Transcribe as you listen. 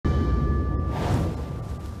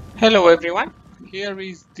Hello everyone, here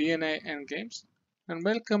is DNA and Games and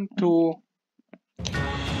welcome to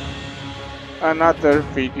another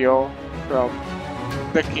video from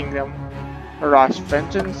the Kingdom Rush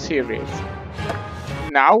Vengeance series.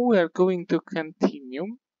 Now we are going to continue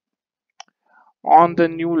on the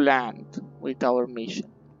new land with our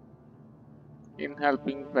mission in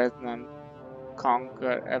helping Vesnan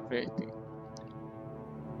conquer everything.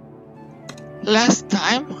 Last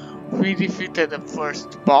time we defeated the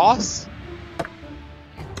first boss,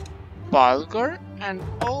 Bulgur, and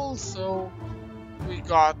also we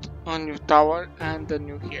got a new tower and a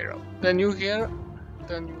new hero. The new hero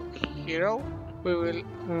we will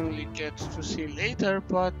only get to see later,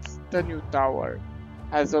 but the new tower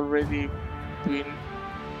has already been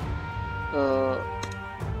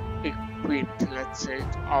equipped, let's say,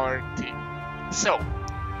 to our team. So,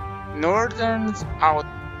 Northern's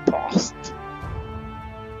outpost.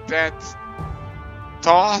 That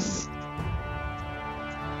taught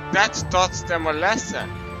them a lesson.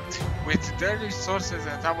 With their resources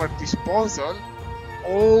at our disposal,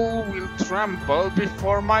 all will tremble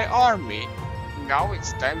before my army. Now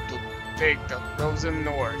it's time to take the frozen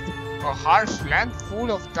north, a harsh land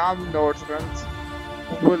full of dumb Northrons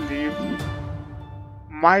who believe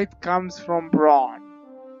might comes from brawn.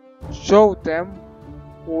 Show them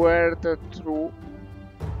where the true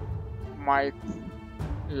might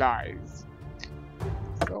lies.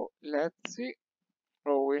 So let's see.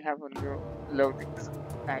 Oh, we have a new loading.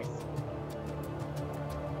 Nice.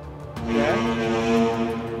 Yes.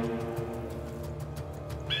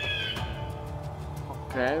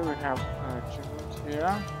 Okay, we have achievement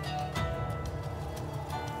here.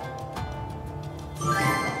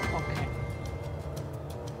 Okay.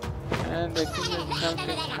 And I think that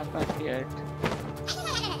something happened here.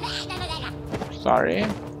 Sorry.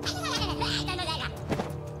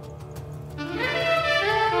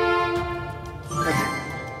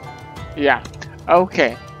 Yeah,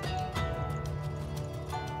 okay.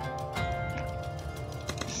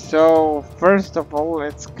 So, first of all,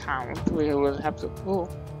 let's count. We will have to... Oh,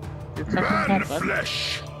 did something happen?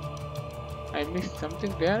 I missed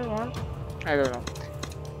something there, or? I don't know.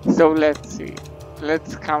 So, let's see.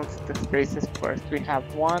 Let's count the spaces first. We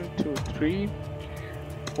have 1, 2, 3,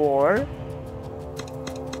 4,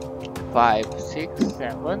 5, 6,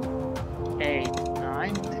 7, 8,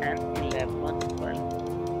 9, 10, 11, 12.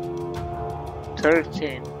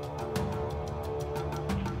 13.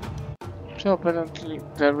 So apparently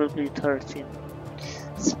there will be 13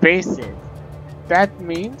 spaces. That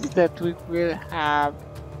means that we will have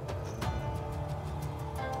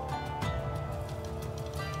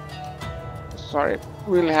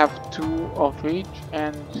we'll have 2 of each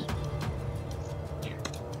and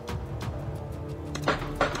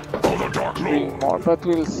three more, but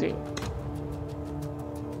we'll see.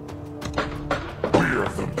 We're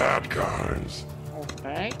the bad guys.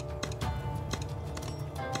 Okay.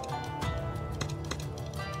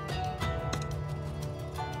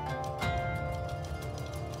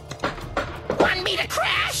 Want me to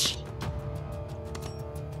crash?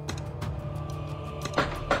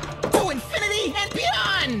 To infinity and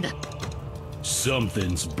beyond!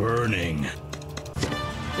 Something's burning.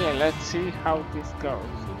 Yeah, let's see how this goes.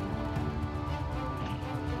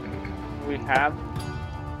 We have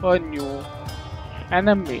a new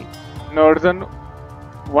enemy, Northern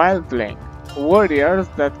Wildling, warriors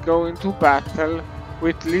that go into battle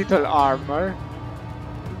with little armor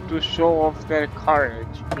to show off their courage,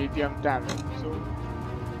 medium damage. So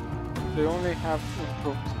they only have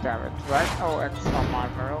improved damage, right? Oh, and some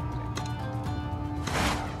armor, okay.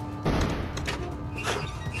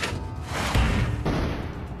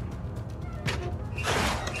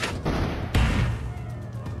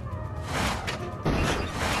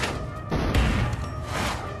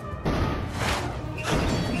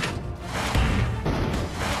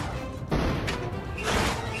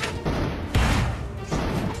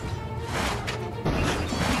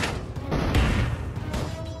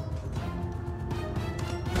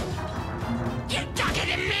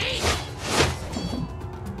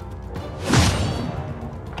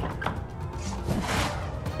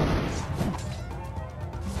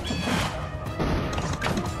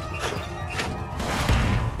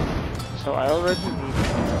 So I already need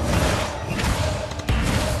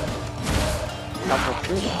some of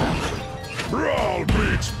this. Brawl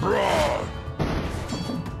beats brawl.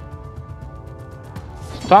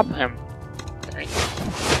 Stop him. Okay.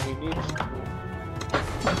 We need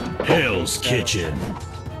to... Hell's Kitchen.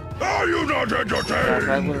 Are you not But I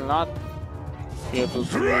entertained? will not be able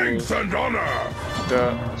to use Strength and honor.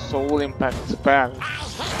 the Soul Impact spell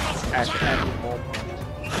at any moment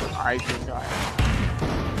I desire.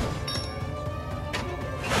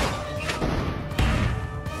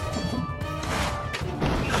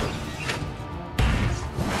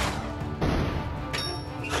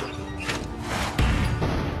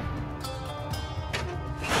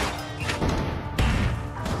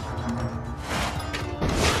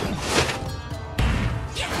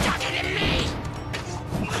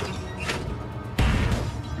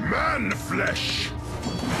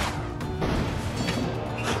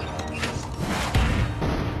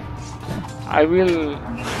 I will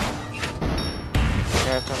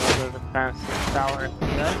get another defensive tower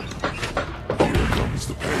here. Here comes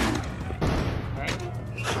the pain. Okay.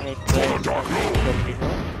 I place a torpedo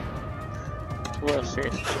to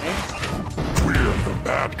assist me. We're the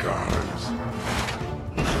bad guys.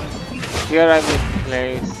 Here I will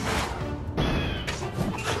place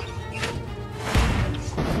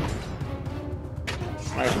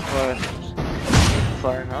my first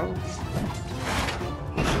infernal.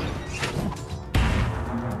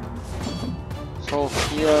 So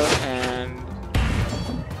here and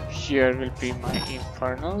here will be my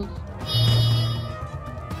infernals.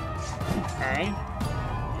 Okay.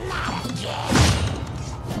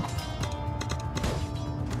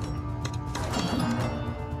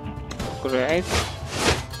 Great.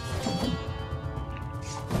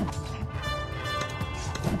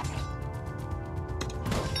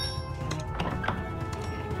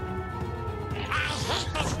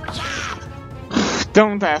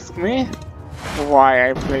 Don't ask me why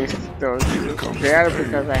I placed those there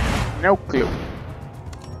because I have no clue.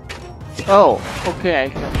 Oh, okay, I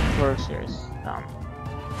can purchase some.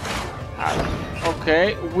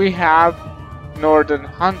 Okay, we have Northern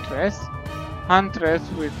Huntress. Huntress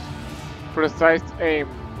with precise aim.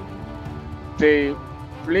 They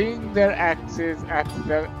fling their axes at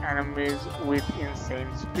their enemies with insane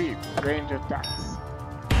speed. Range attacks.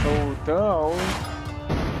 So those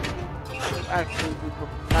will actually be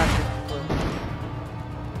problematic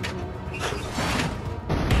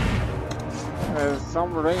for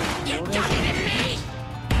some range units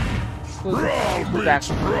could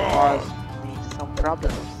actually cause me some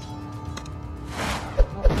problems.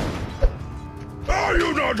 Are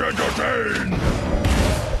you not entertained?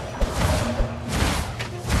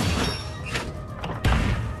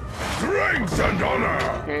 Strength and honor!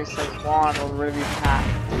 Okay, so one already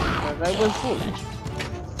passed, but I was foolish.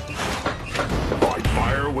 Fight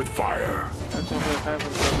fire with fire. That's over time will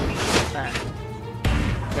go with defense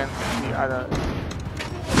against the others.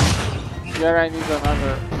 Here I need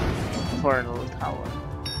another infernal tower.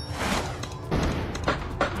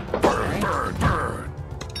 Burn, burn, burn.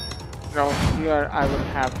 Now here I will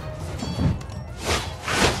have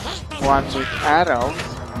one with arrows.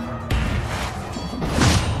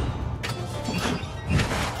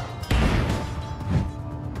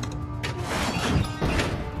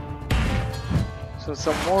 So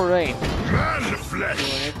some more range Man flesh.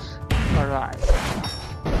 units arrive.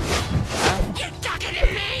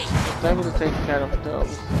 But I will take care of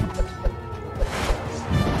those.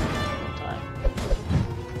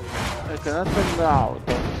 I cannot allow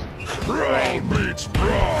those Brawl beats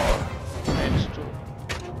brawl. range to.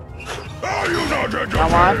 Are you not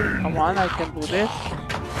entertained? Come on, I can do this.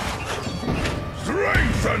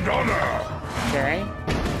 Strength and honor. Okay,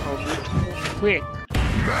 I'll be quick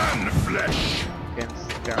Man flesh.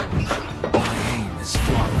 against them. My aim is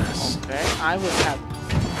flawless. Okay, I will have.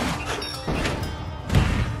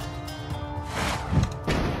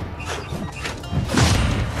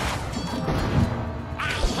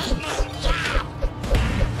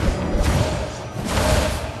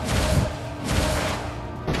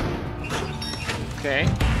 Okay,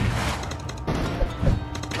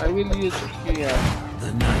 I will use here.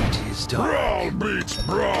 The night is dark. Brawl beats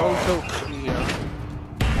brawl. Also here.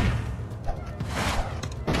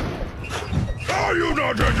 Are you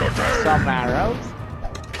not entertained? Some arrows.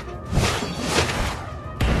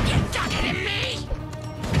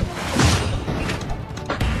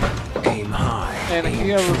 Aim high. And aim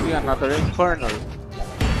here will true. be another infernal.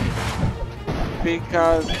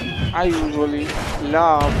 Because I usually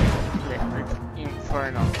love playing with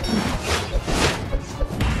infernal.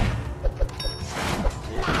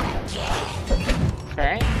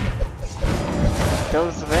 Okay.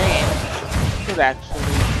 Those rains should actually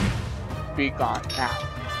be gone now.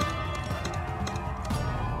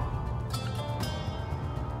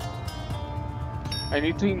 I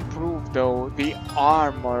need to improve though the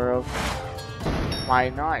armor of my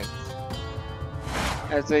knights,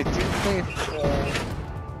 as I think they fall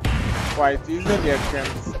quite easily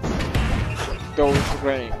against those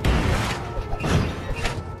range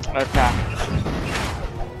attacks.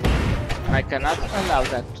 I cannot allow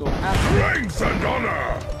that to happen. Strength and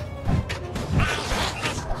honor.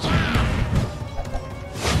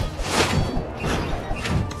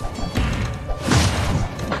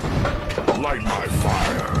 Light my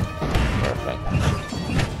fire. Perfect.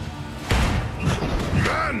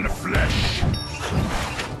 Man flesh.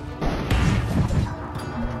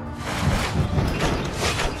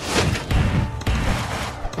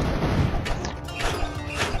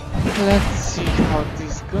 Let's see how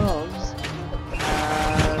this goes.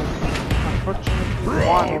 Unfortunately,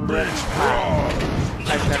 one already has.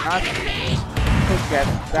 I cannot forget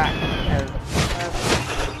that as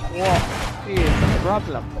what is the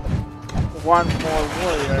problem. One more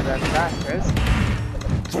warrior that passes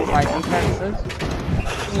my defenses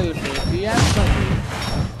will be the answer.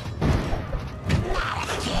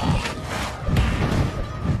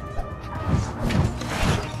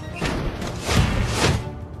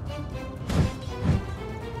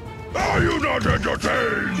 Are you not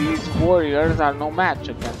entertained? These warriors are no match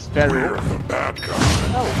against Peru. We're the bad guys.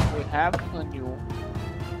 Oh, we have a new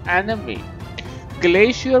enemy.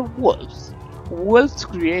 Glacier wolves. Wolves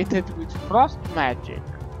created with frost magic.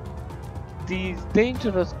 These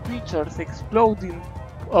dangerous creatures explode in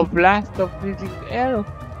a blast of freezing air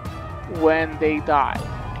when they die.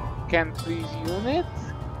 Can freeze units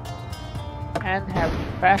and have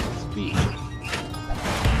fast speed.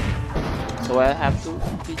 So I'll have to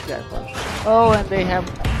be careful. Oh, and they have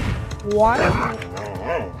what?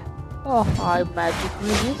 Oh, I'm magic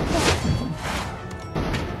resistant.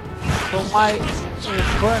 So my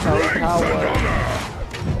infernal tower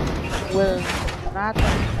will not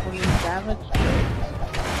actually damage those.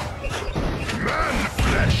 Man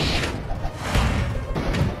flesh.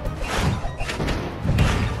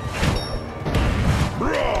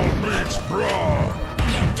 Brawl meets brawl.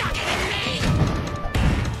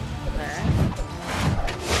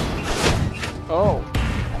 Oh,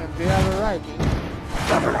 and they are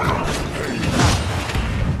arriving.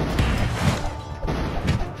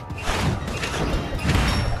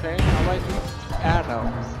 Okay, now I need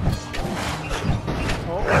arrows.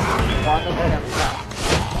 Oh, one of them now.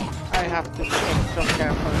 I have to be extra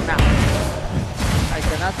careful now. I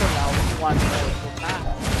cannot allow one more to pass.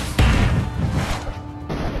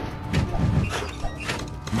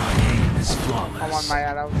 My aim is flawless. Come on, my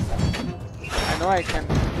arrows. I know I can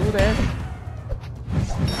do this.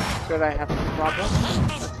 Sure, I have no problem,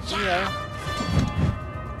 but here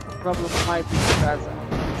the problem might be present.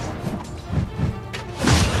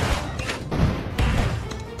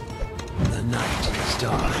 The night is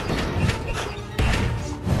dark.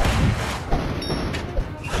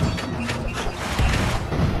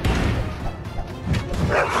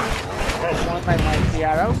 One by mighty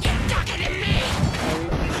arrow.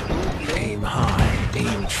 Aim high,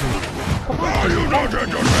 aim true. Come Are you on, not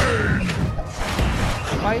entertained?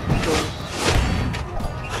 fight those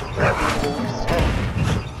wolves.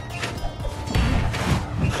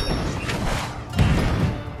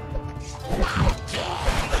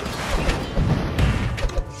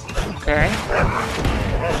 Okay.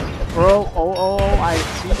 Bro, oh, I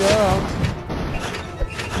see them.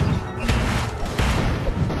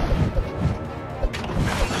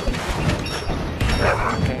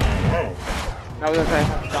 Okay. Now that I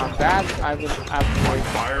have done that, I will upgrade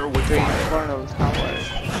Fire with the fire. infernal towers.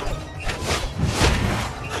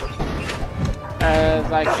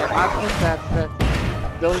 As I cannot forget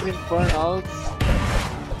that those infernals,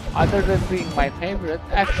 other than being my favorite,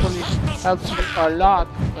 actually helps me a lot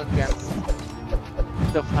against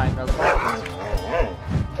the final boss.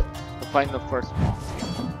 The final first boss.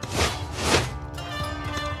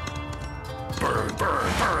 Burn,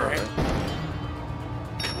 burn, burn. Okay.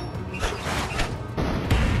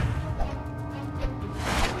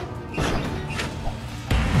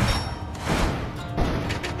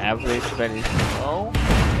 Average very slow.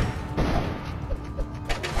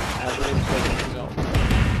 Average very slow.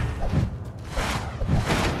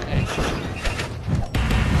 Okay.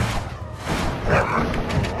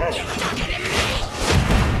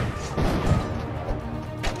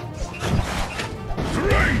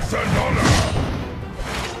 Strength and honor.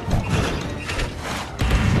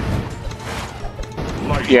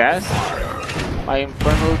 Light Yes, fire. my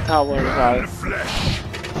infernal towers are Man flesh.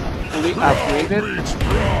 fully Brawl upgraded, meets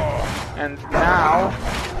brawl. and now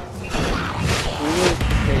we will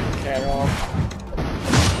take care of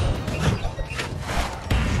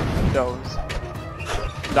those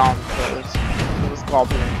dancers, those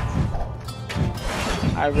goblins.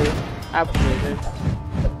 I will upgrade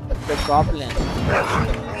the goblins.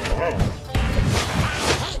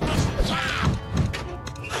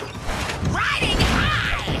 Riding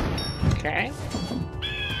high! Okay.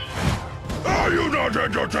 Are you not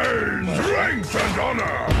entertained? Strength and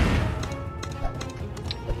honor.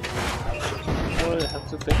 We'll have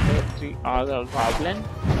to take care of the other goblin.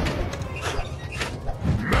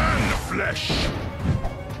 Man flesh.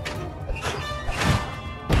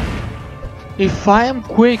 If I am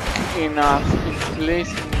quick enough in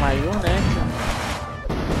placing my unit,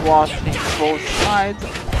 watching both sides,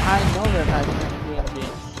 I know that I can win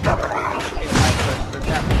this in my first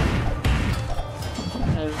attempt.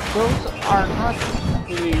 As those are not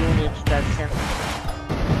really units that can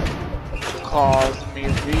cause me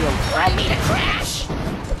real Want trouble. me to crash?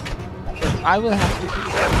 But I will have to be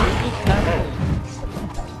really careful.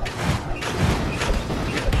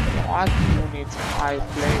 What units I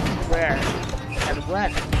place where and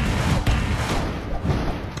when.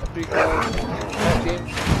 Because game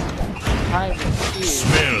timing is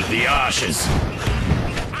Smell the ashes.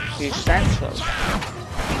 essential.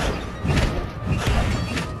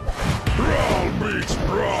 Brawl meets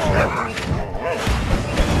brawl.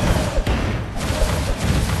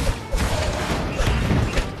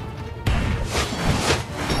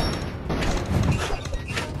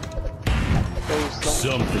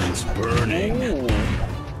 Something's burning. Ooh,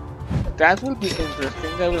 that will be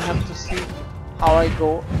interesting. I will have to see how I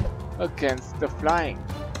go against the flying.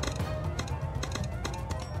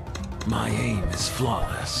 My aim is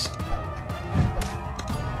flawless.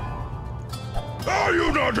 Are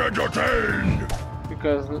you not entertained?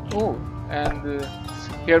 Because and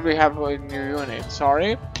here we have a new unit.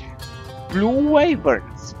 Sorry, Blue Wyvern,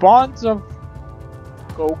 spawns of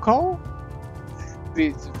Coco.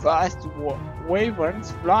 These vast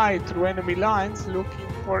wyverns fly through enemy lines looking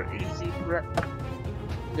for easy prey.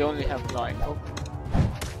 They only have flying. Okay.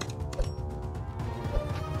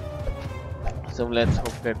 So let's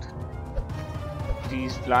hope that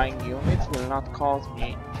these flying units will not cause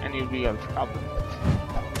me any real trouble.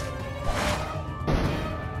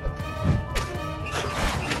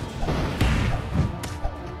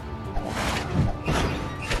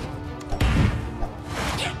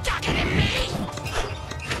 You're talking to me?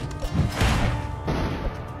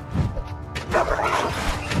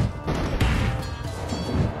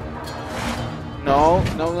 No,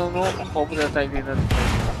 no, no, no. Hope that I didn't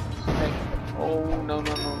make. Oh, no,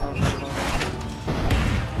 no, no, no, no, no.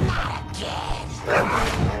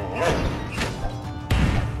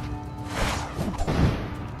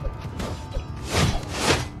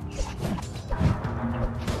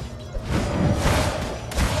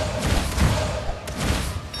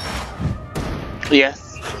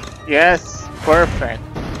 Yes, yes, perfect.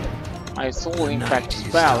 My soul impact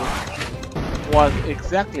spell was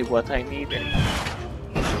exactly what I needed.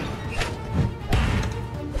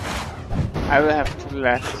 I will have to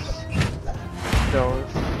let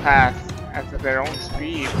those pass at their own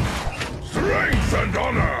speed. Strength and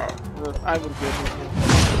honor. But I will be able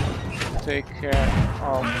to take care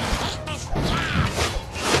of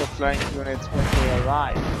the flying units when they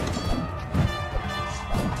arrive.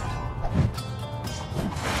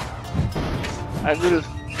 I will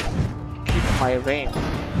keep my range.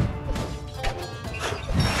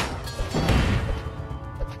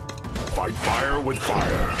 Fight fire with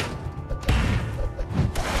fire.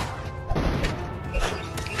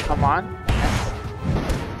 Come on. Yes.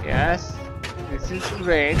 Yes. This is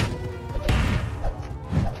great.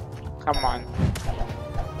 Come on.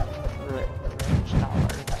 Range tower.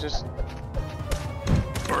 Just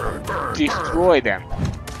Burn, burn, destroy them.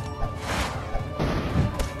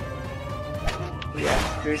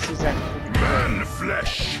 Yes, this is actually burn. great. Man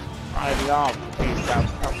flesh. I love this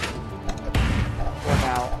outcome. For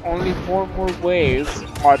now, only 4 more waves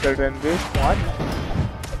other than this one,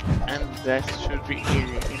 and that should be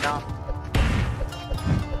easy enough.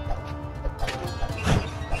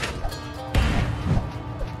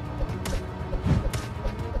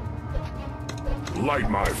 Light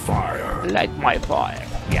my fire. Light my fire,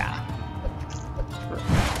 yeah.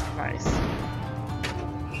 Nice.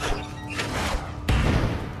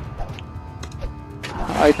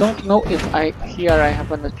 I don't know if here I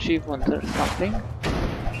have an achievement or something.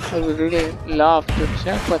 I would really love to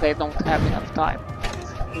check, but I don't have enough time.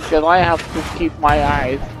 Because I have to keep my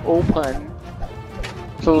eyes open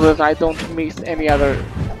so that I don't miss any other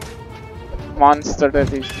monster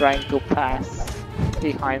that is trying to pass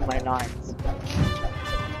behind my lines.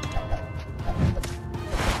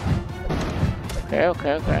 Okay,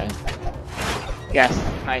 okay, okay. Yes,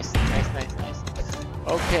 nice, nice, nice, nice.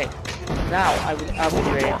 Okay, now I will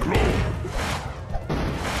upgrade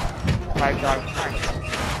my Dark Knight.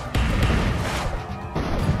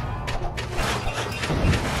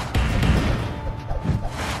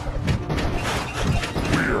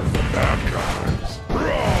 We're the bad guys.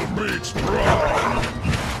 Brawl beats brawl.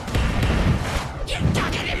 You're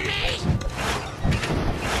talking to me?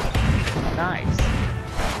 Nice.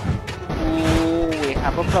 Ooh, we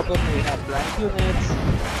have a problem. We have blank units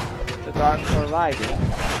that aren't arriving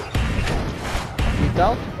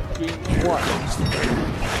without being warned.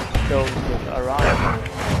 Those that arrive.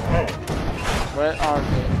 Where are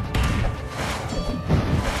they?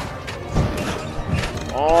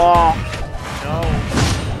 Oh no!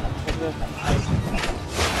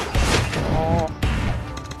 Oh,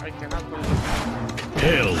 I cannot believe it.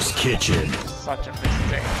 Hell Ghost Kitchen. Such a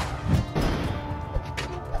mistake.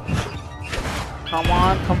 Come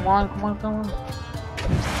on, come on, come on, come on.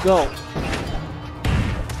 Let's go.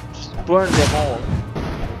 Just burn them all.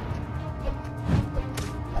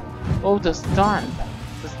 Oh, the stun.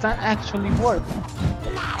 The stun actually worked.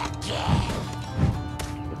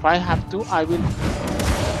 If I have to, I will.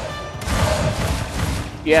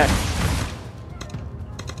 Yes.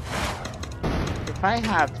 If I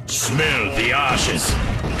have Smell the ashes.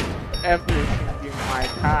 everything in my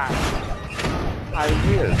path, I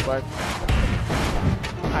will, but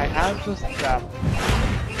I have to stop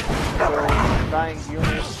those flying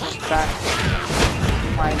units from back to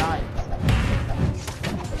my lines.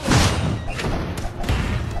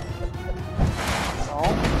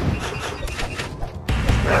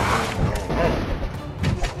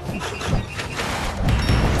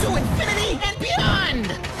 To infinity and beyond!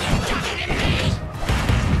 You're talking to me!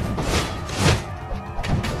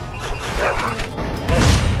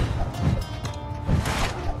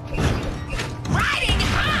 Riding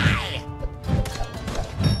high!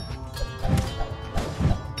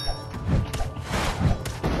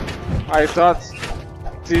 I thought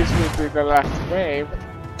this would be the last wave,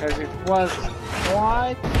 as it was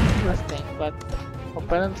quite interesting, but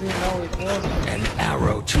apparently no, it wasn't. An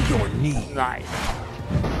arrow to your knee. Nice.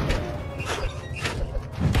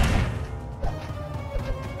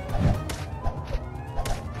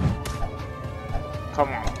 Come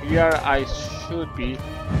on, here I should be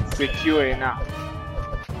secure enough.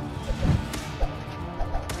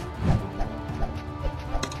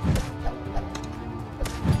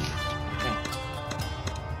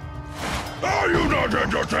 Are you not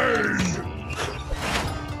entertained?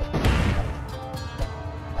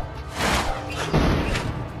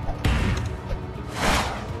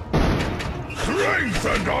 Strength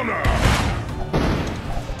and honor!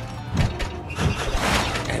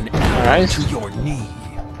 An arrow Alright. to your knee.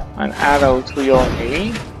 An arrow to your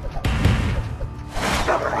knee.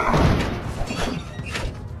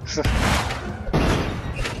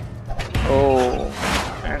 Oh,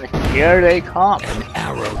 and here they come. An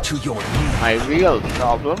arrow to your knee. My real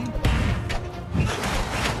problem.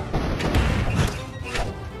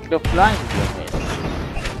 The flying unit.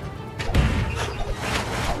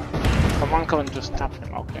 Come on, come on, just stop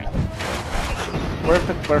them, okay.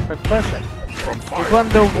 Perfect, perfect, perfect. Even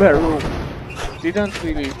though Veru didn't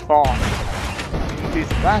really fall in this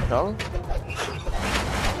battle,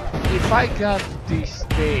 if I got this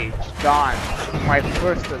stage done in my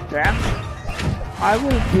first attempt, I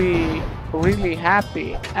will be really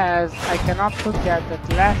happy, as I cannot forget that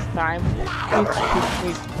last time it took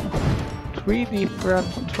me 3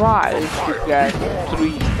 different tries to get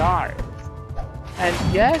 3 stars. And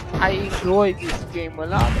yes, I enjoy this game a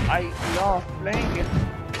lot, I love playing it,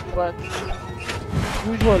 but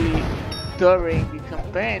usually during the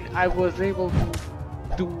campaign I was able to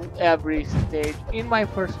do every stage in my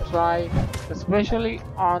first try, especially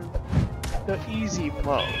on the easy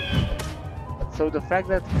mode. So the fact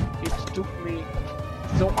that it took me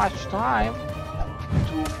so much time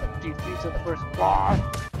to defeat the first boss,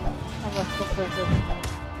 I must confess that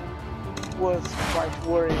was quite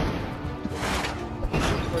worrying.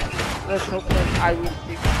 But let's hope that I will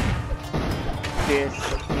fix this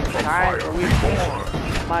in time with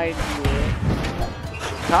my new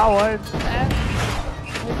towers and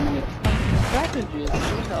maybe with my new strategies,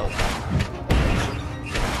 who knows.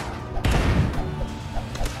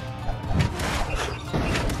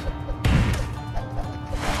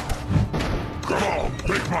 Come on,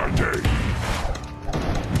 make my day!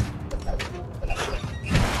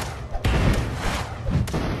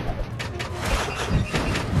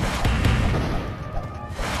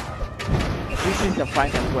 This is the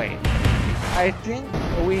final wave. I think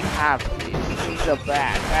we have this in the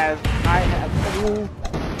bag, as I have all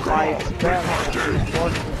my spells and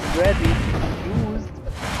resources ready to be used,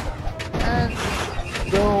 and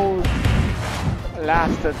those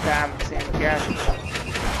last attempts in getting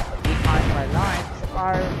behind my lines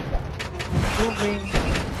are proving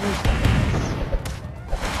useless.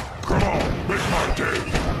 Come on, make my day!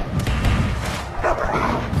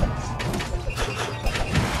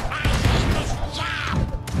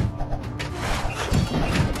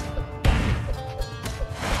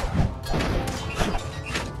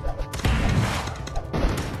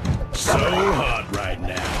 So hot right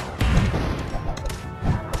now.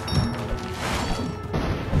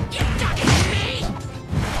 You're talking to me!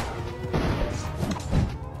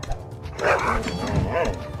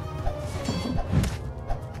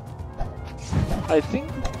 I think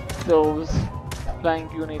those flying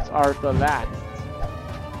units are the last.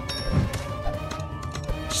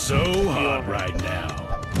 So hot right now.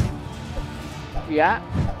 Yeah.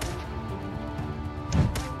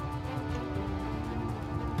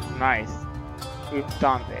 Nice. We've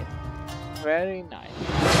done this. Very nice.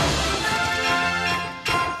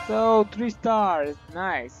 So 3 stars.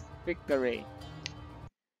 Nice. Victory.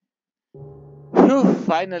 Whew,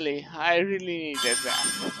 finally, I really needed that.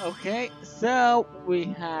 Okay, so we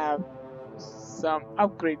have some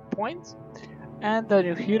upgrade points and the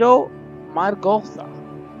new hero, Margosa.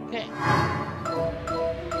 Okay.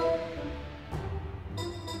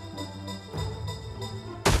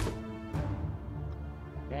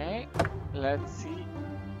 Okay, let's see.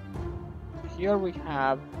 Here we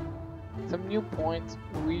have some new points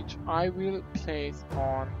which I will place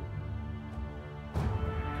on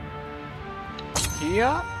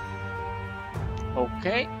here.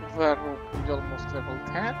 Okay, Varrock is almost level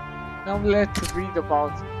 10. Now let's read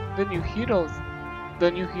about the new heroes.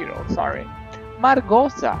 The new hero, sorry.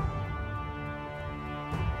 Margosa.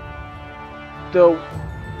 The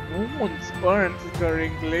wounds earned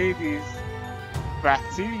during Lady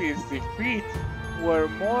Vasily's defeat were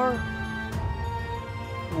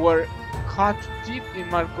cut deep in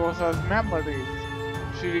Margosa's memories.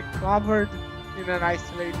 She recovered in an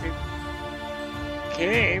isolated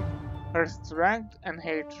cave her strength and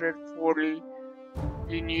hatred for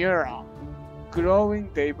Linera, growing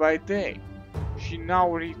day by day. She now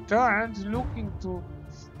returns looking to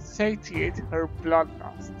satiate her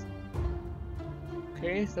bloodlust.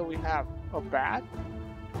 Okay, so we have a bat.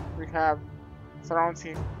 We have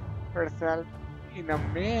surrounding herself in a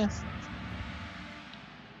mist.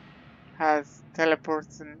 Has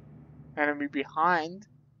teleports an enemy behind.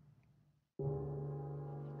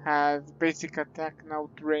 Has basic attack now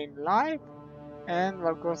drain life. And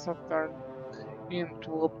Margosa turned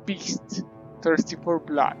into a beast thirsty for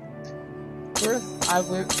blood. First I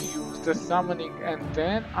will use the summoning and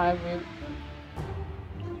then I will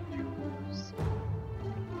use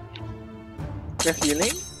the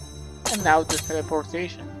healing and now the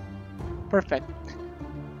teleportation. Perfect.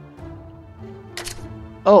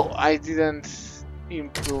 Oh, I didn't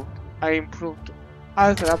improve. I improved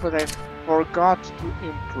Ultra, but I forgot to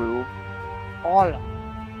improve Olaf.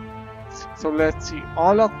 So let's see.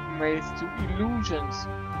 Olaf makes 2 illusions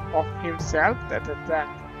of himself that attack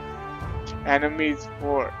enemies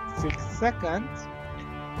for 6 seconds.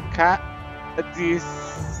 This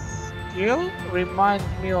skill reminds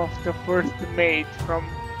me of the first mate from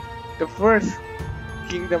the first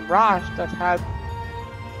Kingdom Rush that had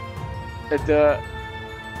the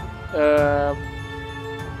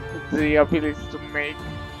ability to make,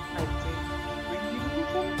 I think, 3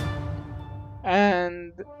 illusions,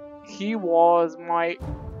 and he was my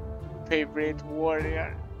favorite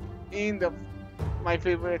warrior in my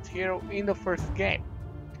favorite hero in the first game.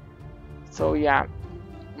 So yeah,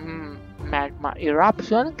 Magma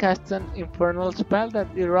Eruption casts an infernal spell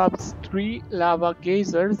that erupts 3 lava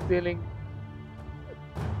geysers, dealing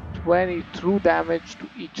 20 true damage to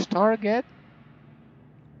each target.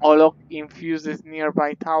 Olok infuses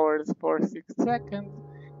nearby towers for 6 seconds,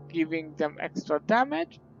 giving them extra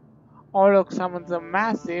damage. Olok summons a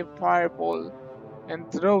massive fireball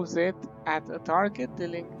and throws it at a target,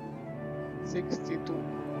 dealing 60 to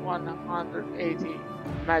 180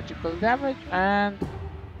 magical damage, and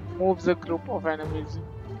moves a group of enemies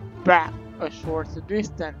back a short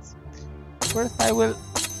distance. First I will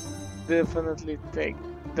definitely take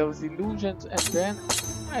those illusions and then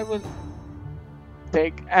I will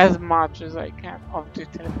take as much as I can of the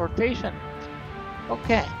teleportation.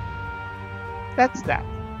 Okay, that's that.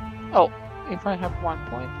 Oh, if I have 1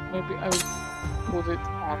 point, maybe I will put it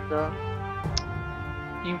on the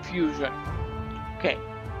infusion. Okay,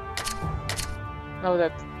 now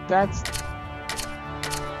that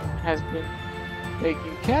has been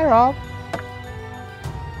taken care of,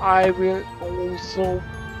 I will also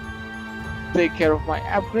take care of my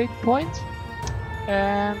upgrade points,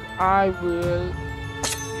 and I will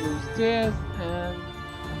use this and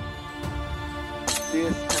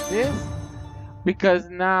this, because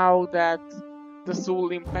now that the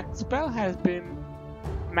soul impact spell has been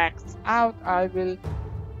maxed out, I will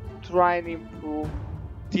try and improve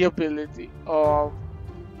the ability of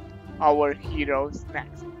our heroes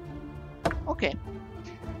next. Okay,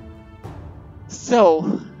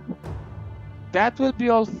 so that will be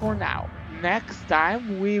all for now. Next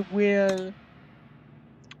time we will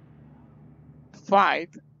fight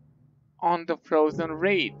on the frozen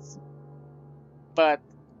raids, but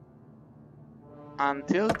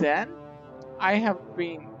until then, I have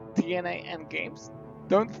been DNA and Games.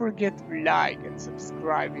 Don't forget to like and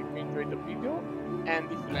subscribe if you enjoyed the video,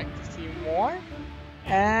 and if you'd like to see more,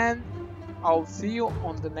 and I'll see you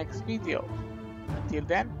on the next video. Until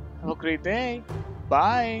then, have a great day.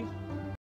 Bye!